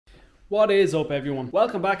What is up everyone?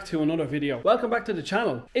 Welcome back to another video. Welcome back to the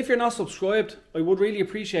channel. If you're not subscribed, I would really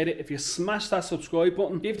appreciate it if you smash that subscribe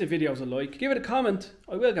button, give the videos a like, give it a comment,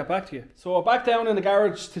 I will get back to you. So we're back down in the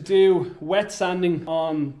garage to do wet sanding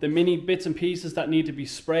on the mini bits and pieces that need to be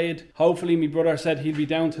sprayed. Hopefully my brother said he'll be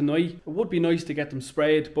down tonight. It would be nice to get them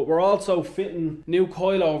sprayed, but we're also fitting new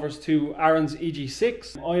coilovers to Aaron's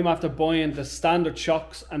EG6. I'm after buying the standard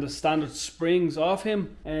shocks and the standard springs off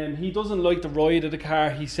him. He doesn't like the ride of the car.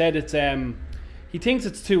 He said it's he thinks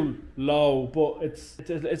it's too low, but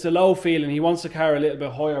it's a low feeling. He wants the car a little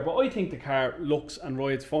bit higher, but I think the car looks and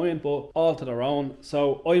rides fine, but all to their own.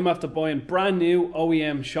 So I'm after buying brand new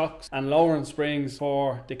OEM shocks and lowering springs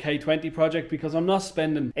for the K20 project, because I'm not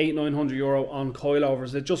spending €800–900 on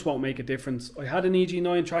coilovers. It just won't make a difference. I had an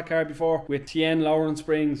EG9 track car before with TN lowering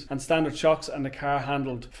springs and standard shocks, and the car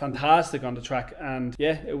handled fantastic on the track, and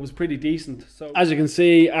yeah, it was pretty decent. So as you can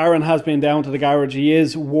see, Aaron has been down to the garage. He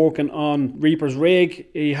is working on Reaper's rig.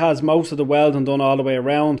 He has most of the welding done all the way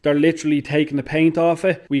around. They're literally taking the paint off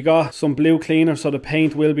it. We got some blue cleaner, so the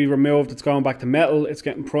paint will be removed. It's going back to metal. It's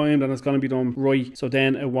getting primed and it's going to be done right, so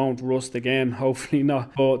then it won't rust again. Hopefully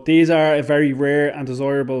not. But these are a very rare and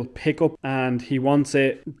desirable pickup, and he wants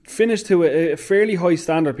it finished to a fairly high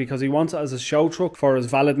standard because he wants it as a show truck for his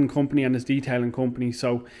valeting company and his detailing company.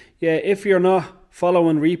 So yeah, if you're not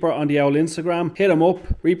following Reaper on the old Instagram, hit him up,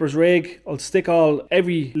 Reaper's Rig. I'll stick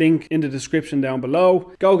every link in the description down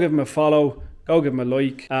below. Go give him a follow, go give him a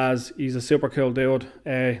like, as he's a super cool dude.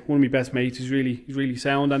 One of my best mates. He's really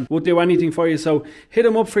sound and would do anything for you. So hit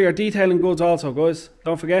him up for your detailing goods also, guys.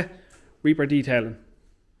 Don't forget, Reaper Detailing.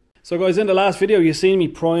 So guys, in the last video you seen me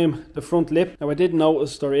prime the front lip. Now I did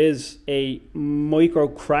notice there is a micro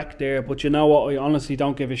crack there, but you know what, I honestly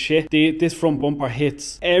don't give a shit. This front bumper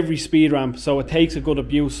hits every speed ramp, so it takes a good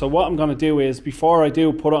abuse. So what I'm going to do is, before I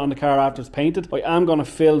do put it on the car after it's painted, I am going to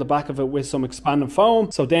fill the back of it with some expanding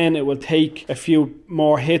foam, so then it will take a few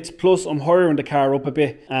more hits. Plus I'm hiring the car up a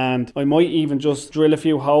bit, and I might even just drill a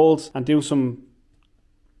few holes and do some,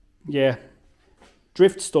 yeah,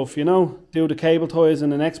 drift stuff, you know, do the cable ties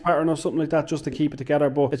in the next pattern or something like that, just to keep it together.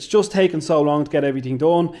 But it's just taken so long to get everything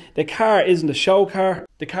done. The car isn't a show car.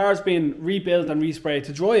 The car's been rebuilt and resprayed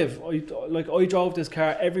to drive. I drove this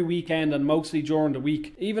car every weekend and mostly during the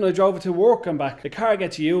week. Even I drove it to work and back. The car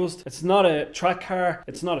gets used. It's not a track car,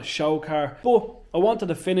 it's not a show car, but I wanted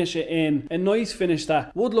to finish it in a nice finish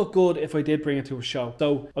that would look good if I did bring it to a show.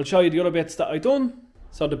 So I'll show you the other bits that I done.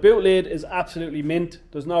 So the boot lid is absolutely mint.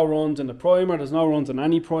 There's no runs in the primer. There's no runs in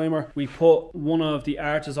any primer. We put one of the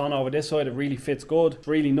arches on over this side. It really fits good. It's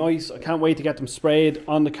really nice. I can't wait to get them sprayed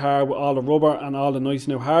on the car with all the rubber and all the nice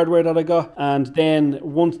new hardware that I got. And then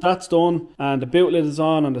once that's done and the boot lid is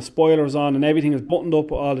on and the spoiler is on and everything is buttoned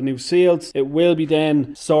up with all the new seals, it will be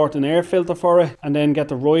then sort an air filter for it and then get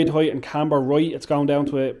the ride height and camber right. It's going down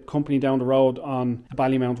to a company down the road on the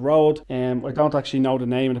Ballymount Road. I don't actually know the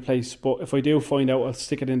name of the place, but if I do find out, I'll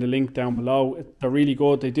stick it in the link down below. They're really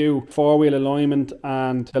good. They do four-wheel alignment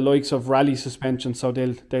and the likes of rally suspension, so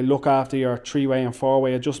they look after your three-way and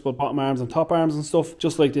four-way adjustable bottom arms and top arms and stuff,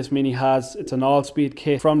 just like this Mini has. It's an all-speed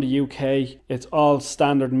kit from the UK. It's all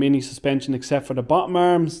standard Mini suspension except for the bottom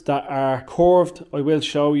arms that are curved. I will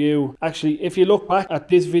show you. Actually, if you look back at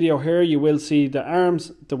this video here, you will see the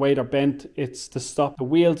arms, the way they're bent. It's to stop the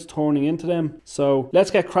wheels turning into them. So let's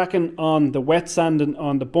get cracking on the wet sanding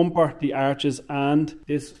on the bumper, the arches, and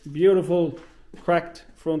this beautiful cracked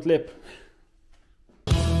front lip.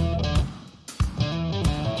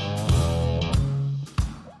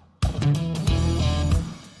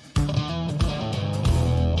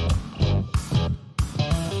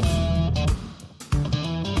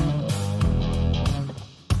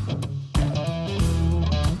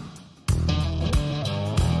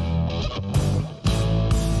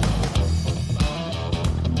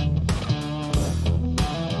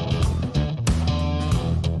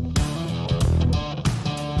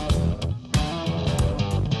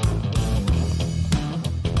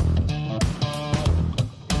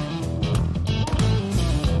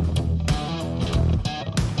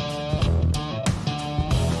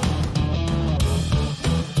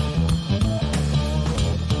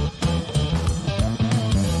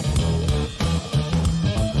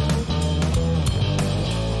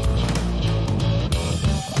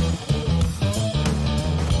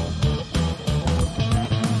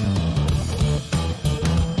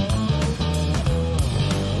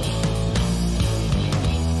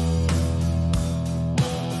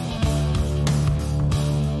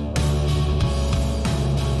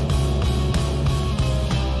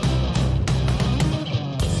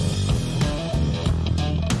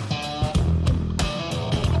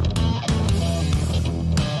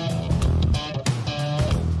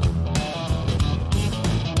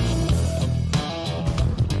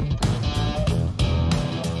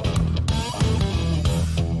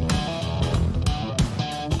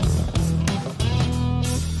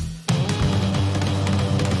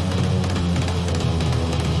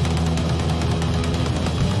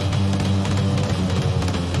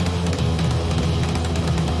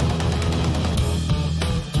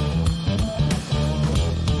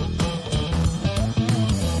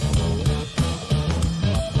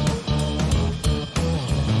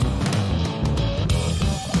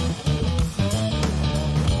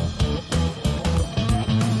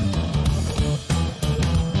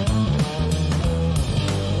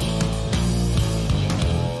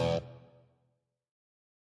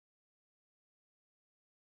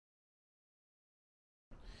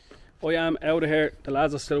 I am out of here. The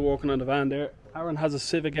lads are still working on the van there. Aaron has a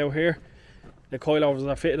Civic out here. The coilovers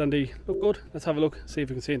are fitted and they look good. Let's have a look, see if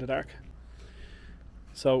we can see in the dark.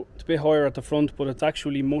 So it's a bit higher at the front, but it's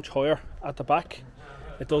actually much higher at the back.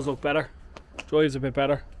 It does look better, drives a bit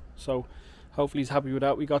better, so hopefully he's happy with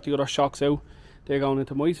that. We got the other shocks out, they're going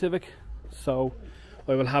into my Civic, so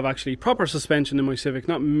I will have actually proper suspension in my Civic,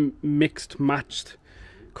 not mixed matched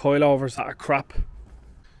coilovers that are crap.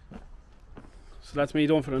 So that's me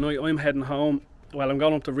done for the night. I'm heading home. Well, I'm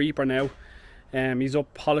going up to Reaper now. He's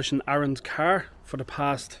up polishing Aaron's car for the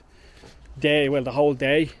past day, well, the whole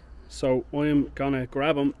day. So I'm gonna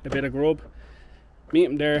grab him a bit of grub, meet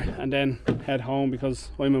him there, and then head home because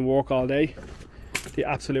I'm in work all day. The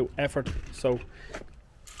absolute effort. So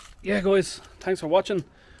yeah, guys, thanks for watching.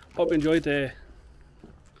 Hope you enjoyed the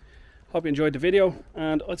video,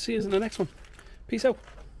 and I'll see you in the next one. Peace out.